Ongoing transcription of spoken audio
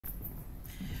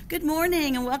Good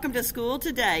morning and welcome to school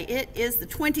today. It is the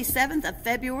 27th of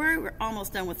February. We're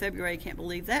almost done with February. I can't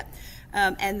believe that.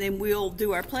 And then we'll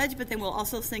do our pledge, but then we'll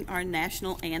also sing our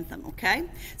national anthem, okay?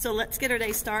 So let's get our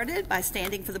day started by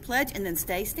standing for the pledge and then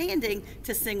stay standing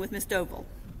to sing with Miss Doval.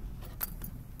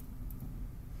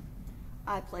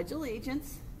 I pledge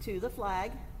allegiance to the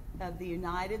flag of the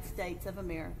United States of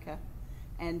America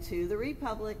and to the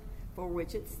republic for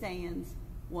which it stands,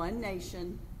 one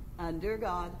nation, under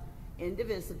God,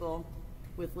 indivisible,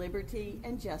 with liberty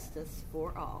and justice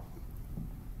for all.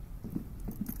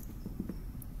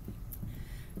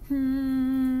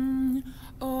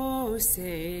 Oh,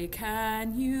 say,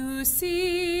 can you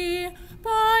see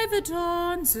by the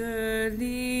dawn's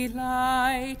early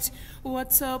light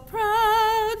what so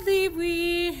proudly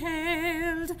we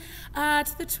hailed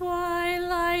at the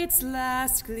twilight's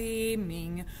last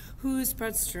gleaming, whose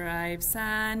broad stripes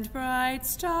and bright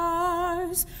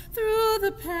stars through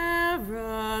the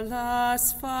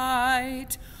perilous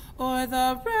fight o'er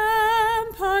the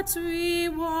ramparts we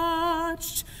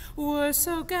watched were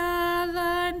so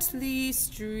gallantly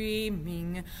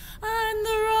streaming, and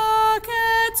the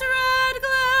rocket's red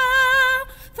glare,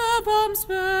 the bombs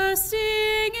bursting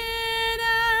in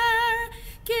air,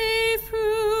 gave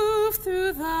proof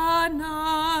through the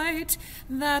night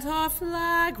that our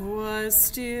flag was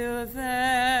still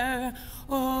there.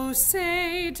 Oh,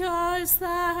 say, does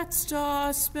that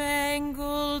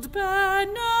star-spangled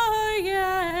banner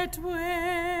yet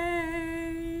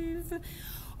wave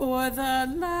o'er the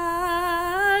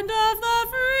land of the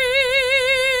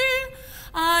free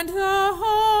and the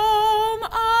home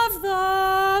of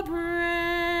the brave?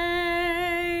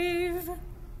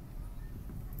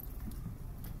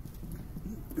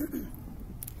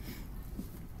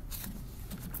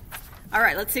 All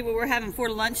right, let's see what we're having for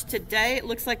lunch today. It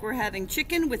looks like we're having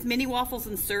chicken with mini waffles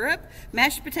and syrup,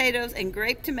 mashed potatoes and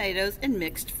grape tomatoes, and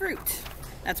mixed fruit.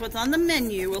 That's what's on the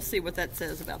menu. We'll see what that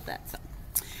says about that. So,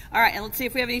 all right, and let's see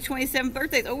if we have any 27th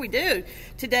birthdays. Oh, we do.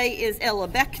 Today is Ella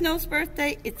Beckno's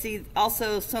birthday. It's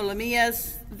also Solomia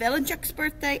Velenchuk's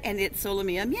birthday, and it's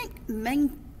Solomia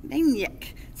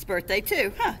Maniak's birthday,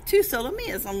 too. Two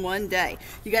Solomias on one day.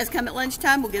 You guys come at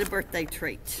lunchtime, we'll get a birthday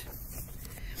treat.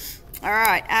 All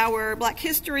right, our Black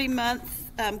History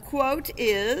Month quote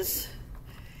is,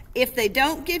 if they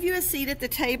don't give you a seat at the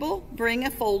table, bring a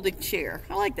folding chair.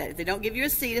 I like that. If they don't give you a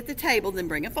seat at the table, then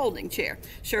bring a folding chair.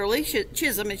 Shirley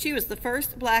Chisholm, and she was the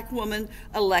first black woman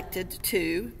elected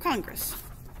to Congress.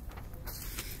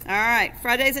 All right,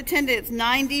 Friday's attendance,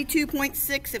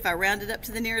 92.6. If I round it up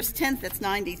to the nearest tenth, that's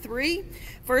 93.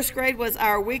 First grade was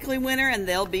our weekly winner, and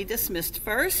they'll be dismissed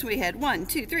first. We had 1,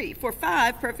 2, 3, 4,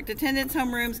 5 perfect attendance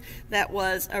homerooms. That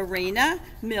was Arena,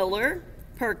 Miller,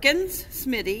 Perkins,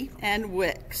 Smitty, and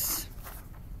Wicks.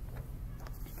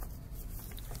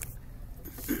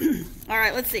 All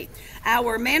right, let's see.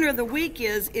 Our manner of the week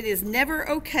is, it is never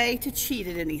okay to cheat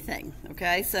at anything,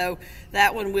 okay? So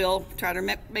that one we'll try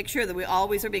to make sure that we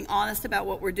always are being honest about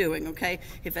what we're doing, okay?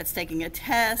 If that's taking a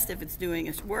test, if it's doing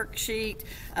a worksheet,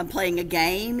 playing a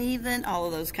game even, all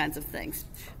of those kinds of things.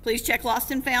 Please check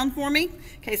Lost and Found for me,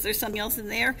 in case there's something else in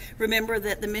there. Remember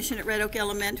that the mission at Red Oak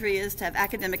Elementary is to have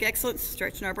academic excellence,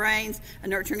 stretching our brains, a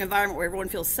nurturing environment where everyone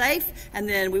feels safe, and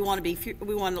then we want to be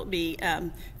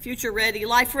future ready,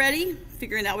 life ready,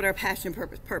 figuring out what our passion and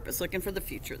purpose, looking for the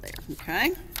future there,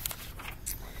 okay?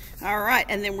 All right,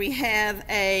 and then we have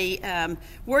a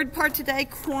word part today,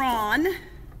 chron.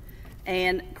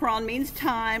 And chron means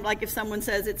time. Like if someone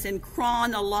says it's in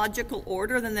chronological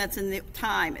order, then that's in the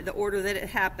time, the order that it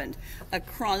happened. A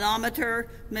chronometer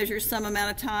measures some amount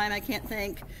of time, I can't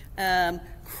think.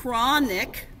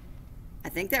 Chronic, I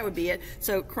think that would be it.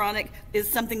 So chronic is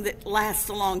something that lasts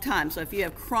a long time. So if you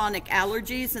have chronic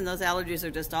allergies, then those allergies are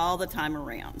just all the time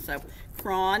around. So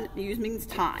chron means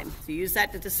time. So use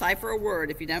that to decipher a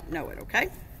word if you don't know it, okay?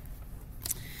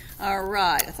 All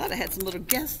right, I thought I had some little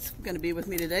guests going to be with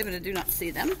me today, but I do not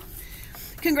see them.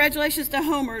 Congratulations to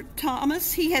Homer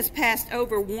Thomas. He has passed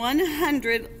over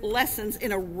 100 lessons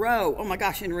in a row. Oh my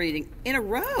gosh, in reading. In a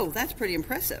row, that's pretty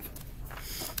impressive.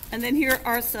 And then here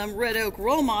are some Red Oak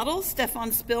role models. Stefan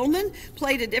Spillman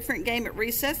played a different game at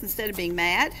recess instead of being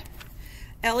mad.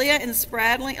 Elia in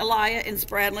Spradling,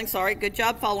 good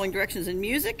job following directions in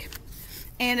music.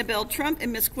 Annabelle Trump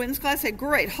in Miss Quinn's class had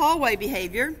great hallway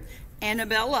behavior.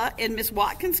 Annabella in Miss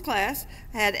Watkins' class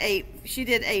she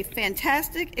did a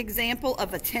fantastic example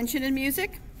of attention in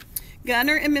music.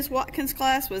 Gunner in Miss Watkins'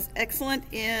 class was excellent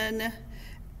in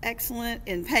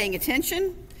paying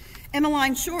attention.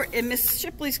 Emmeline Short in Miss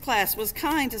Shipley's class was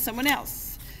kind to someone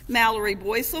else. Mallory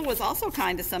Boysel was also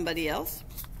kind to somebody else.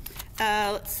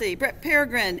 Let's see, Brett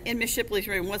Peregrine in Miss Shipley's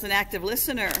room was an active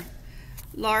listener.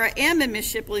 Laura M. in Miss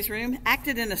Shipley's room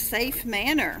acted in a safe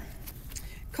manner.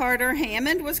 Carter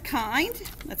Hammond was kind.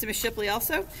 That's Miss Shipley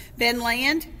also. Ben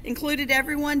Land included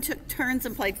everyone, took turns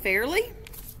and played fairly.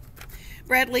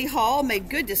 Bradley Hall made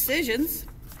good decisions.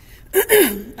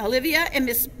 Olivia and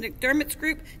Miss McDermott's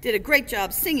group did a great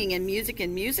job singing and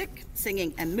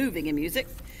singing and moving in music.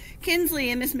 Kinsley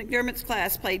and Miss McDermott's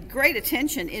class paid great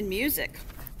attention in music.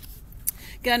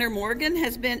 Gunnar Morgan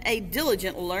has been a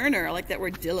diligent learner. I like that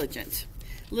word, diligent.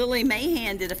 Lily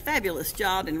Mahan did a fabulous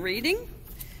job in reading.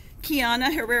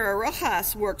 Kiana Herrera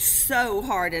Rojas worked so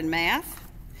hard in math.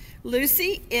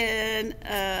 Lucy in,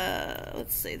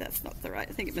 let's see, that's not the right,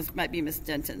 I think it might be Miss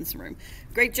Denton's room.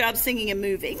 Great job singing and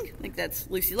moving. I think that's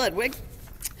Lucy Ludwig.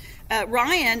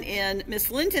 Ryan in Miss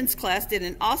Linton's class had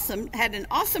an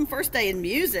awesome first day in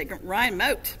music. Ryan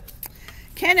Moat.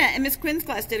 Kenna in Miss Quinn's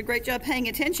class did a great job paying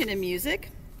attention in music.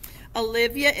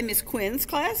 Olivia in Miss Quinn's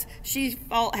class, she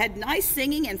had nice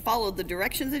singing and followed the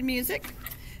directions in music.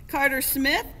 Carter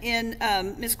Smith in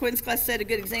Miss Quinn's class set a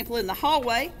good example in the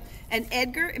hallway. And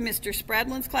Edgar in Mr.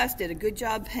 Spradlin's class did a good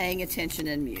job paying attention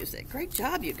in music. Great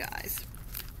job, you guys.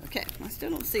 Okay, I still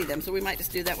don't see them, so we might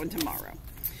just do that one tomorrow.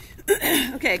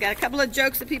 Okay, I got a couple of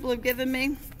jokes that people have given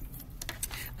me.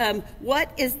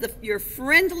 What is your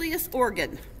friendliest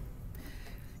organ?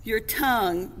 Your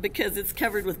tongue, because it's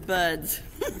covered with buds,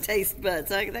 taste buds.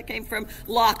 That came from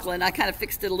Lachlan. I kind of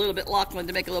fixed it a little bit, Lachlan,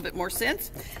 to make a little bit more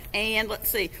sense. And let's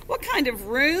see, what kind of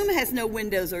room has no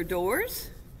windows or doors?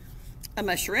 A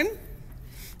mushroom.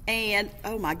 And,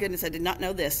 oh my goodness, I did not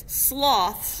know this.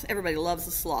 Sloths, everybody loves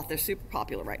a sloth. They're super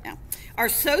popular right now. Are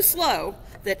so slow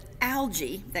that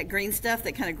algae, that green stuff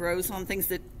that kind of grows on things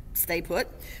that stay put,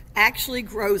 actually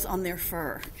grows on their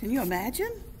fur. Can you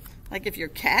imagine? Like if your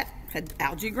cat had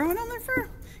algae growing on their fur?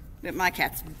 But my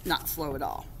cat's not slow at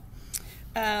all.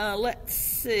 Let's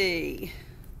see.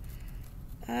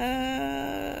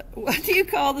 What do you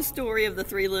call the story of the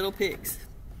three little pigs?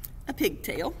 A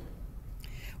pigtail.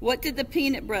 What did the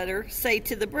peanut butter say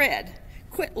to the bread?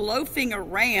 Quit loafing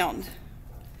around.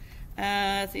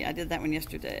 See, I did that one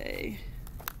yesterday.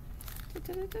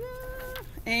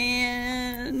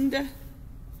 And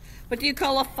what do you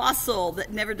call a fossil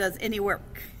that never does any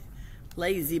work?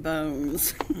 Lazy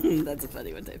bones. That's a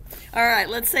funny one too. All right,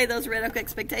 let's say those Red Oak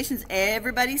expectations.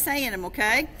 Everybody's saying them,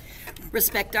 okay?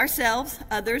 Respect ourselves,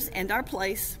 others, and our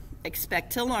place.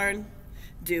 Expect to learn.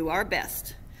 Do our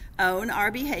best. Own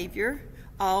our behavior.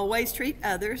 Always treat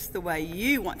others the way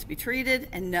you want to be treated,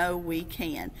 and know we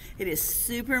can. It is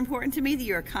super important to me that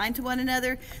you are kind to one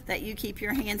another, that you keep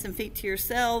your hands and feet to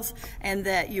yourselves, and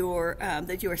that you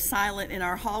are silent in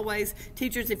our hallways.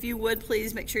 Teachers, if you would,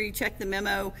 please make sure you check the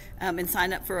memo and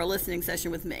sign up for a listening session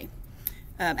with me.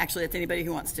 Actually, it's anybody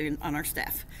who wants to on our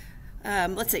staff.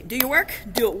 Let's see. Do your work,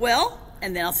 do it well,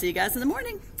 and then I'll see you guys in the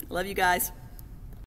morning. Love you guys.